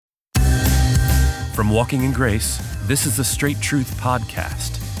From Walking in Grace, this is the Straight Truth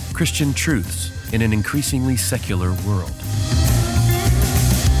Podcast, Christian truths in an increasingly secular world.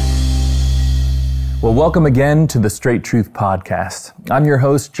 Well, welcome again to the Straight Truth Podcast. I'm your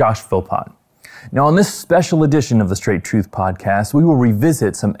host, Josh Philpott. Now, on this special edition of the Straight Truth Podcast, we will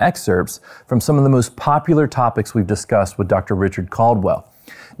revisit some excerpts from some of the most popular topics we've discussed with Dr. Richard Caldwell.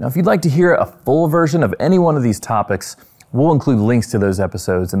 Now, if you'd like to hear a full version of any one of these topics, we'll include links to those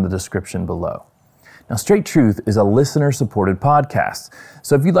episodes in the description below. Now, Straight Truth is a listener-supported podcast,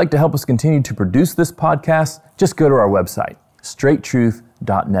 so if you'd like to help us continue to produce this podcast, just go to our website,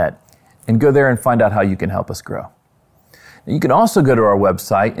 straighttruth.net, and go there and find out how you can help us grow. Now, you can also go to our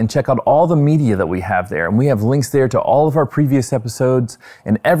website and check out all the media that we have there, and we have links there to all of our previous episodes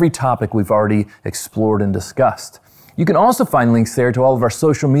and every topic we've already explored and discussed. You can also find links there to all of our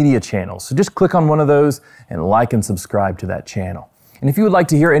social media channels, so just click on one of those and like and subscribe to that channel. And if you would like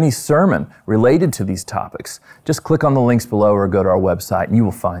to hear any sermon related to these topics, just click on the links below or go to our website and you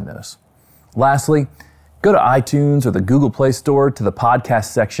will find those. Lastly, go to iTunes or the Google Play Store to the podcast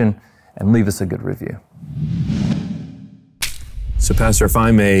section and leave us a good review. So, Pastor, if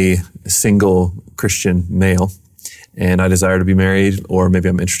I'm a single Christian male and I desire to be married, or maybe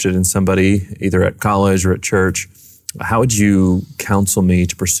I'm interested in somebody either at college or at church, how would you counsel me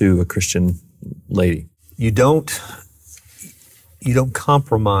to pursue a Christian lady? You don't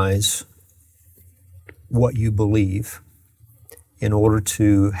compromise what you believe in order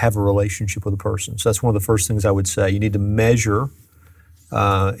to have a relationship with a person. So that's one of the first things I would say. You need to measure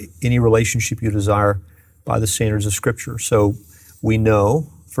any relationship you desire by the standards of Scripture. So we know,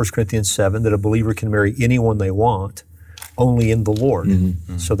 1 Corinthians 7, that a believer can marry anyone they want, only in the Lord.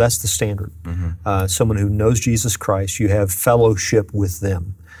 Mm-hmm. So that's the standard. Mm-hmm. Someone who knows Jesus Christ, you have fellowship with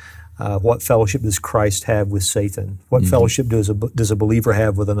them. What fellowship does Christ have with Satan? What fellowship does a believer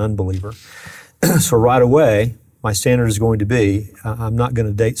have with an unbeliever? So right away, my standard is going to be, I'm not going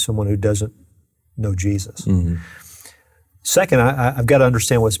to date someone who doesn't know Jesus. Mm-hmm. Second, I've got to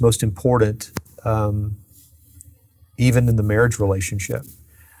understand what's most important, even in the marriage relationship.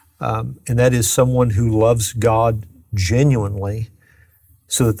 And that is someone who loves God genuinely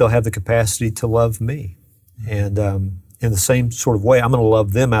so that they'll have the capacity to love me. And in the same sort of way, I'm going to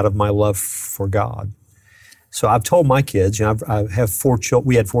love them out of my love for God. So I've told my kids, I have 4 children.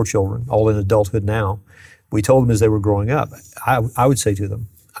 We had 4 children, all in adulthood now. We told them as they were growing up, I would say to them,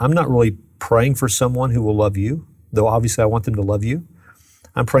 I'm not really praying for someone who will love you, though obviously I want them to love you.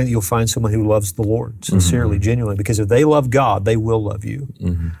 I'm praying that you'll find someone who loves the Lord sincerely, genuinely, because if they love God, they will love you,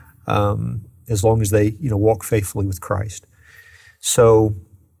 as long as they walk faithfully with Christ. So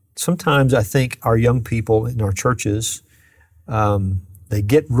sometimes I think our young people in our churches, they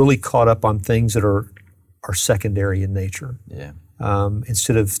get really caught up on things that are secondary in nature,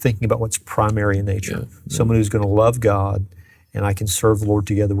 instead of thinking about what's primary in nature. Yeah. Someone who's going to love God, and I can serve the Lord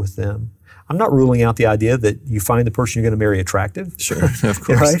together with them. I'm not ruling out the idea that you find the person you're going to marry attractive. Sure, of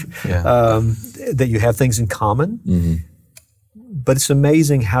course. Right? Yeah. That you have things in common. Mm-hmm. But it's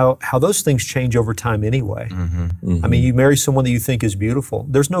amazing how those things change over time anyway. Mm-hmm. Mm-hmm. I mean, you marry someone that you think is beautiful.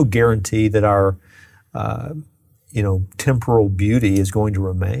 There's no guarantee that our temporal beauty is going to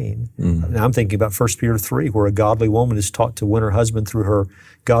remain. Mm-hmm. Now, I'm thinking about 1 Peter 3, where a godly woman is taught to win her husband through her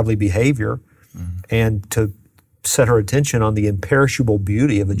godly behavior and to set her attention on the imperishable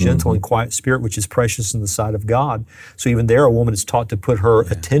beauty of a gentle and quiet spirit, which is precious in the sight of God. So even there, a woman is taught to put her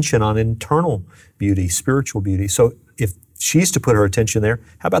attention on internal beauty, spiritual beauty. So if she's to put her attention there,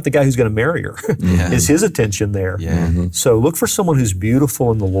 how about the guy who's going to marry her? Is his attention there? Yeah. Mm-hmm. So look for someone who's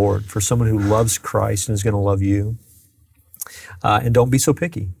beautiful in the Lord, for someone who loves Christ and is going to love you. And don't be so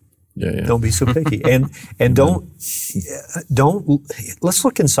picky. Don't be so picky. And don't, let's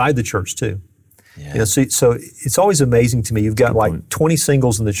look inside the church too. Yeah. So it's always amazing to me. You've got like 20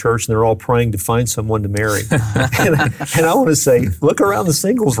 singles in the church, and they're all praying to find someone to marry. and I want to say, look around the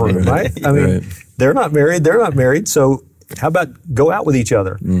singles room, right? I mean, they're not married. So how about go out with each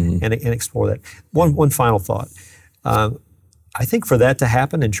other and explore that? One final thought. I think for that to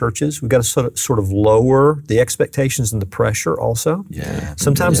happen in churches, we've got to sort of lower the expectations and the pressure also. Yeah.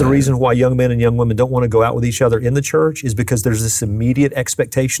 Sometimes the reason why young men and young women don't want to go out with each other in the church is because there's this immediate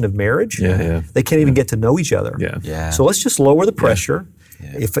expectation of marriage. They can't even get to know each other. So let's just lower the pressure.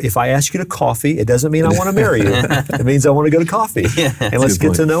 If I ask you to coffee, it doesn't mean I want to marry you. It means I want to go to coffee. And let's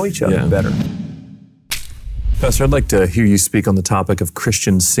get to know each other better. Pastor, I'd like to hear you speak on the topic of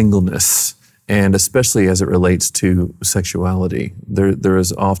Christian singleness, and especially as it relates to sexuality. There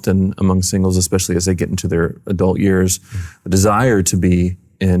is often among singles, especially as they get into their adult years, a desire to be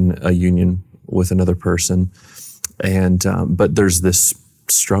in a union with another person, and but there's this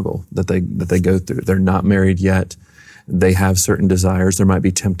struggle that they go through. They're not married yet. They have certain desires. There might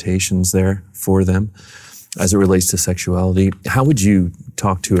be temptations there for them as it relates to sexuality. How would you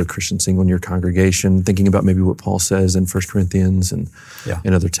talk to a Christian single in your congregation, thinking about maybe what Paul says in 1 Corinthians and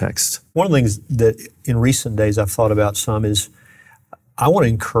in other texts? One of the things that in recent days I've thought about some is I want to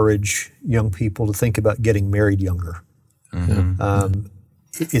encourage young people to think about getting married younger.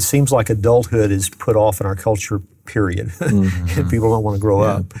 It seems like adulthood is put off in our culture, period. And people don't want to grow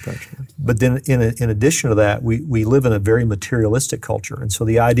up. But then in addition to that, we live in a very materialistic culture. And so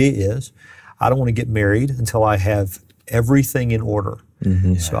the idea is, I don't want to get married until I have everything in order.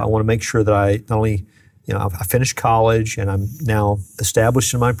 So I want to make sure that I not only, I finished college and I'm now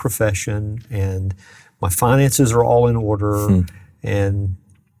established in my profession and my finances are all in order, and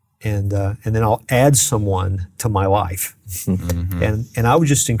then I'll add someone to my life. And I would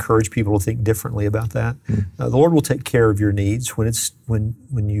just encourage people to think differently about that. The Lord will take care of your needs. When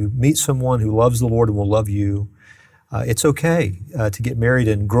you meet someone who loves the Lord and will love you, it's okay to get married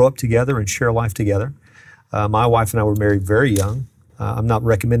and grow up together and share life together. My wife and I were married very young. I'm not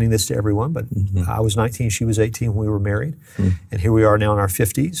recommending this to everyone, but I was 19, she was 18 when we were married. And here we are now in our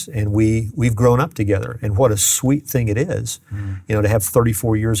 50s, and we've grown up together. And what a sweet thing it is, to have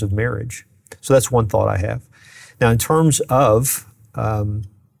 34 years of marriage. So that's one thought I have. Now, in terms of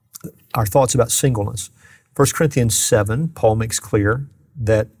our thoughts about singleness, 1 Corinthians 7, Paul makes clear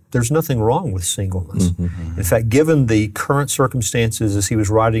that there's nothing wrong with singleness. In fact, given the current circumstances as he was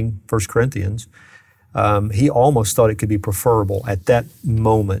writing 1 Corinthians, he almost thought it could be preferable at that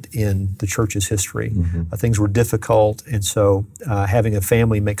moment in the church's history. Things were difficult, and so having a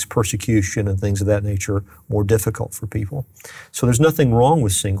family makes persecution and things of that nature more difficult for people. So there's nothing wrong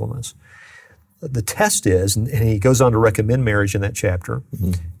with singleness. The test is, and he goes on to recommend marriage in that chapter,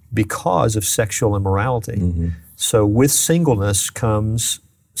 because of sexual immorality. So with singleness comes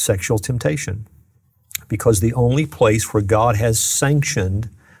sexual temptation, because the only place where God has sanctioned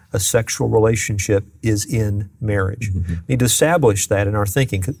a sexual relationship is in marriage. We need to establish that in our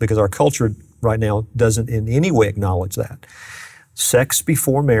thinking, because our culture right now doesn't in any way acknowledge that. Sex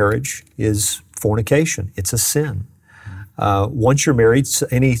before marriage is fornication. It's a sin. Once you're married,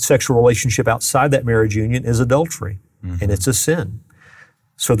 any sexual relationship outside that marriage union is adultery, and it's a sin.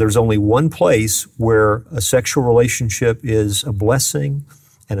 So there's only one place where a sexual relationship is a blessing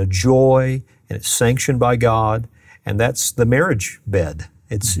and a joy, and it's sanctioned by God, and that's the marriage bed.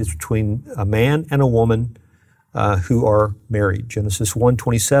 It's between a man and a woman who are married. Genesis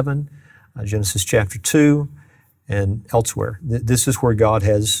 1:27, Genesis chapter 2, and elsewhere. This is where God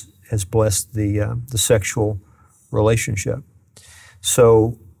has blessed the sexual relationship.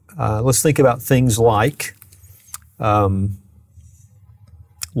 So let's think about things like long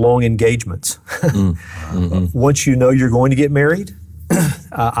engagements. Once you know you're going to get married,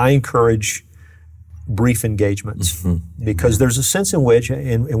 I encourage brief engagements, because there's a sense in which,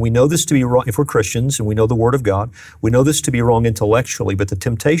 and we know this to be wrong, if we're Christians and we know the Word of God, we know this to be wrong intellectually, but the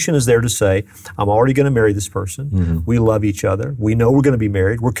temptation is there to say, I'm already going to marry this person, we love each other, we know we're going to be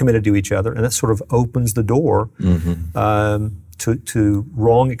married, we're committed to each other, and that sort of opens the door to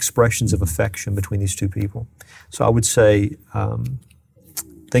wrong expressions of affection between these two people. So I would say,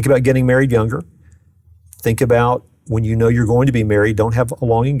 think about getting married younger. Think about when you know you're going to be married, don't have a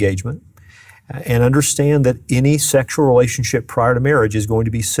long engagement. And understand that any sexual relationship prior to marriage is going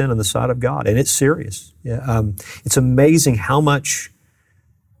to be sin in the sight of God, and it's serious. It's amazing how much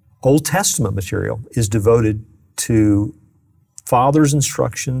Old Testament material is devoted to fathers'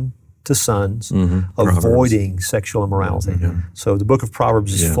 instruction to sons, avoiding sexual immorality. So the book of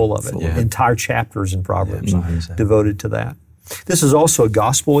Proverbs is full of it. Entire chapters in Proverbs devoted to that. This is also a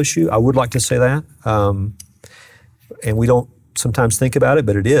gospel issue. I would like to say that. And we don't sometimes think about it,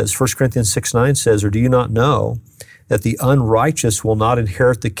 but it is. 1 Corinthians 6:9 says, or do you not know that the unrighteous will not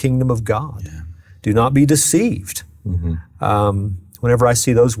inherit the kingdom of God? Do not be deceived. Whenever I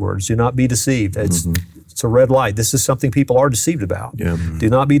see those words, do not be deceived. It's a red light. This is something people are deceived about. Do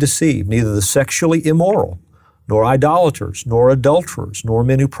not be deceived. Neither the sexually immoral, nor idolaters, nor adulterers, nor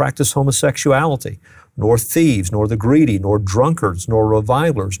men who practice homosexuality, nor thieves, nor the greedy, nor drunkards, nor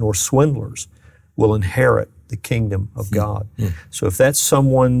revilers, nor swindlers will inherit the kingdom of God. So if that's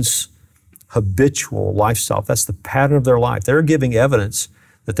someone's habitual lifestyle, if that's the pattern of their life, they're giving evidence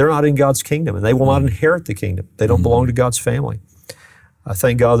that they're not in God's kingdom and they will not inherit the kingdom. They don't belong to God's family.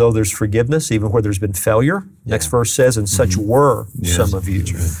 Thank God, though, there's forgiveness even where there's been failure. Next verse says, and such were some of you.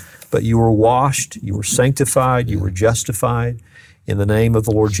 But you were washed, you were sanctified, you were justified in the name of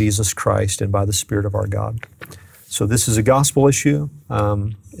the Lord Jesus Christ and by the Spirit of our God. So this is a gospel issue.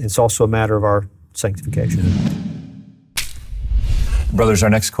 It's also a matter of our sanctification. Brothers, our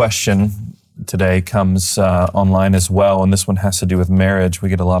next question today comes online as well, and this one has to do with marriage. We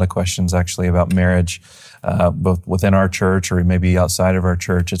get a lot of questions actually about marriage, both within our church or maybe outside of our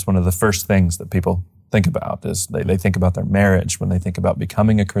church. It's one of the first things that people think about is they think about their marriage when they think about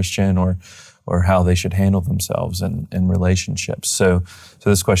becoming a Christian or how they should handle themselves in relationships. So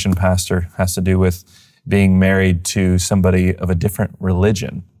this question, Pastor, has to do with being married to somebody of a different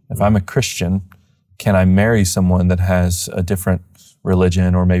religion. If I'm a Christian, can I marry someone that has a different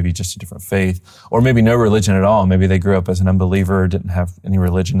religion or maybe just a different faith or maybe no religion at all? Maybe they grew up as an unbeliever, didn't have any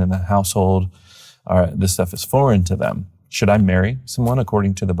religion in the household. This stuff is foreign to them. Should I marry someone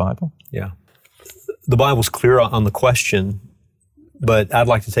according to the Bible? Yeah. The Bible's clear on the question, but I'd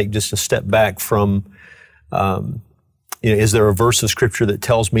like to take just a step back from, is there a verse of Scripture that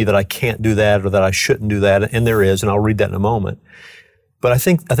tells me that I can't do that or that I shouldn't do that? And there is, and I'll read that in a moment. But I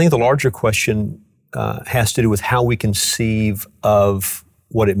think the larger question has to do with how we conceive of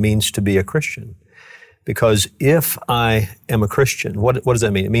what it means to be a Christian. Because if I am a Christian, what does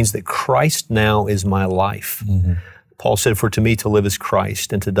that mean? It means that Christ now is my life. Mm-hmm. Paul said, "For to me to live is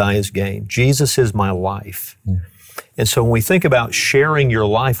Christ and to die is gain." Jesus is my life. Mm. And so when we think about sharing your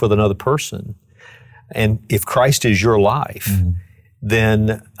life with another person, and if Christ is your life, mm-hmm.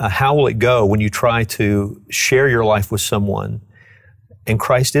 then how will it go when you try to share your life with someone and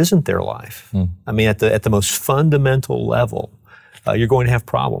Christ isn't their life? Mm. I mean, at the most fundamental level, you're going to have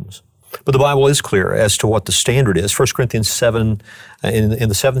problems. But the Bible is clear as to what the standard is. 1 Corinthians 7, in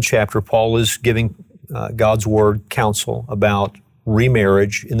the 7th chapter, Paul is giving God's Word counsel about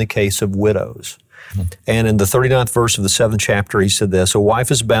remarriage in the case of widows. And in the 39th verse of the 7th chapter, he said this: "A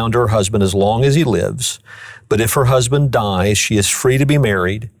wife is bound to her husband as long as he lives, but if her husband dies, she is free to be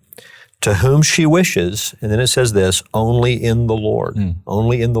married to whom she wishes," and then it says this, "only in the Lord."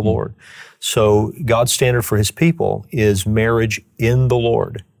 Only in the Lord. So God's standard for His people is marriage in the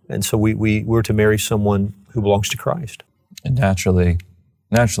Lord. And so we're to marry someone who belongs to Christ. And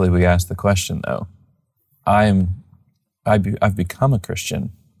naturally we ask the question though, I've become a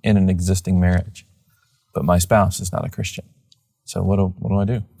Christian in an existing marriage, but my spouse is not a Christian. So what do I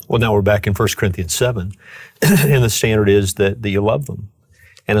do? Well, now we're back in 1 Corinthians 7, and the standard is that you love them.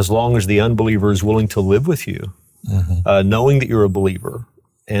 And as long as the unbeliever is willing to live with you, mm-hmm. Knowing that you're a believer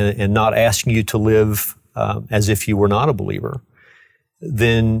and not asking you to live as if you were not a believer,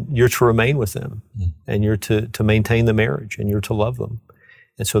 then you're to remain with them, and you're to maintain the marriage, and you're to love them.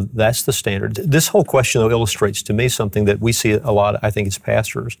 And so that's the standard. This whole question, though, illustrates to me something that we see a lot, I think, as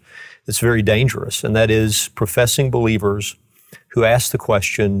pastors, that's very dangerous, and that is professing believers who ask the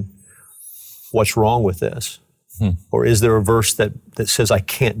question, what's wrong with this? Or is there a verse that says I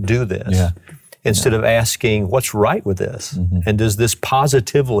can't do this? Yeah. Instead of asking, what's right with this? Mm-hmm. And does this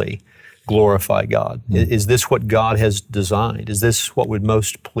positively glorify God? Mm-hmm. Is this what God has designed? Is this what would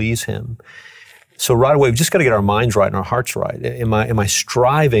most please Him? So right away, we've just got to get our minds right and our hearts right. Am I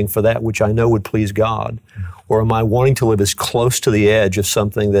striving for that which I know would please God? Or am I wanting to live as close to the edge of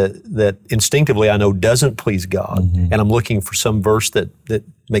something that instinctively I know doesn't please God? Mm-hmm. And I'm looking for some verse that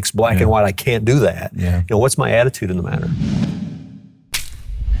makes black and white, I can't do that. Yeah. What's my attitude in the matter?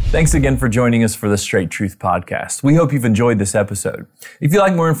 Thanks again for joining us for the Straight Truth Podcast. We hope you've enjoyed this episode. If you'd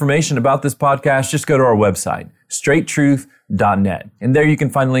like more information about this podcast, just go to our website, straighttruth.net. And there you can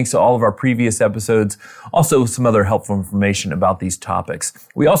find links to all of our previous episodes, also some other helpful information about these topics.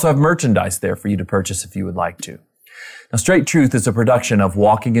 We also have merchandise there for you to purchase if you would like to. Now, Straight Truth is a production of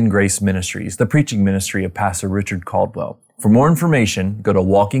Walking in Grace Ministries, the preaching ministry of Pastor Richard Caldwell. For more information, go to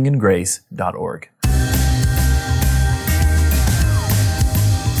walkingingrace.org.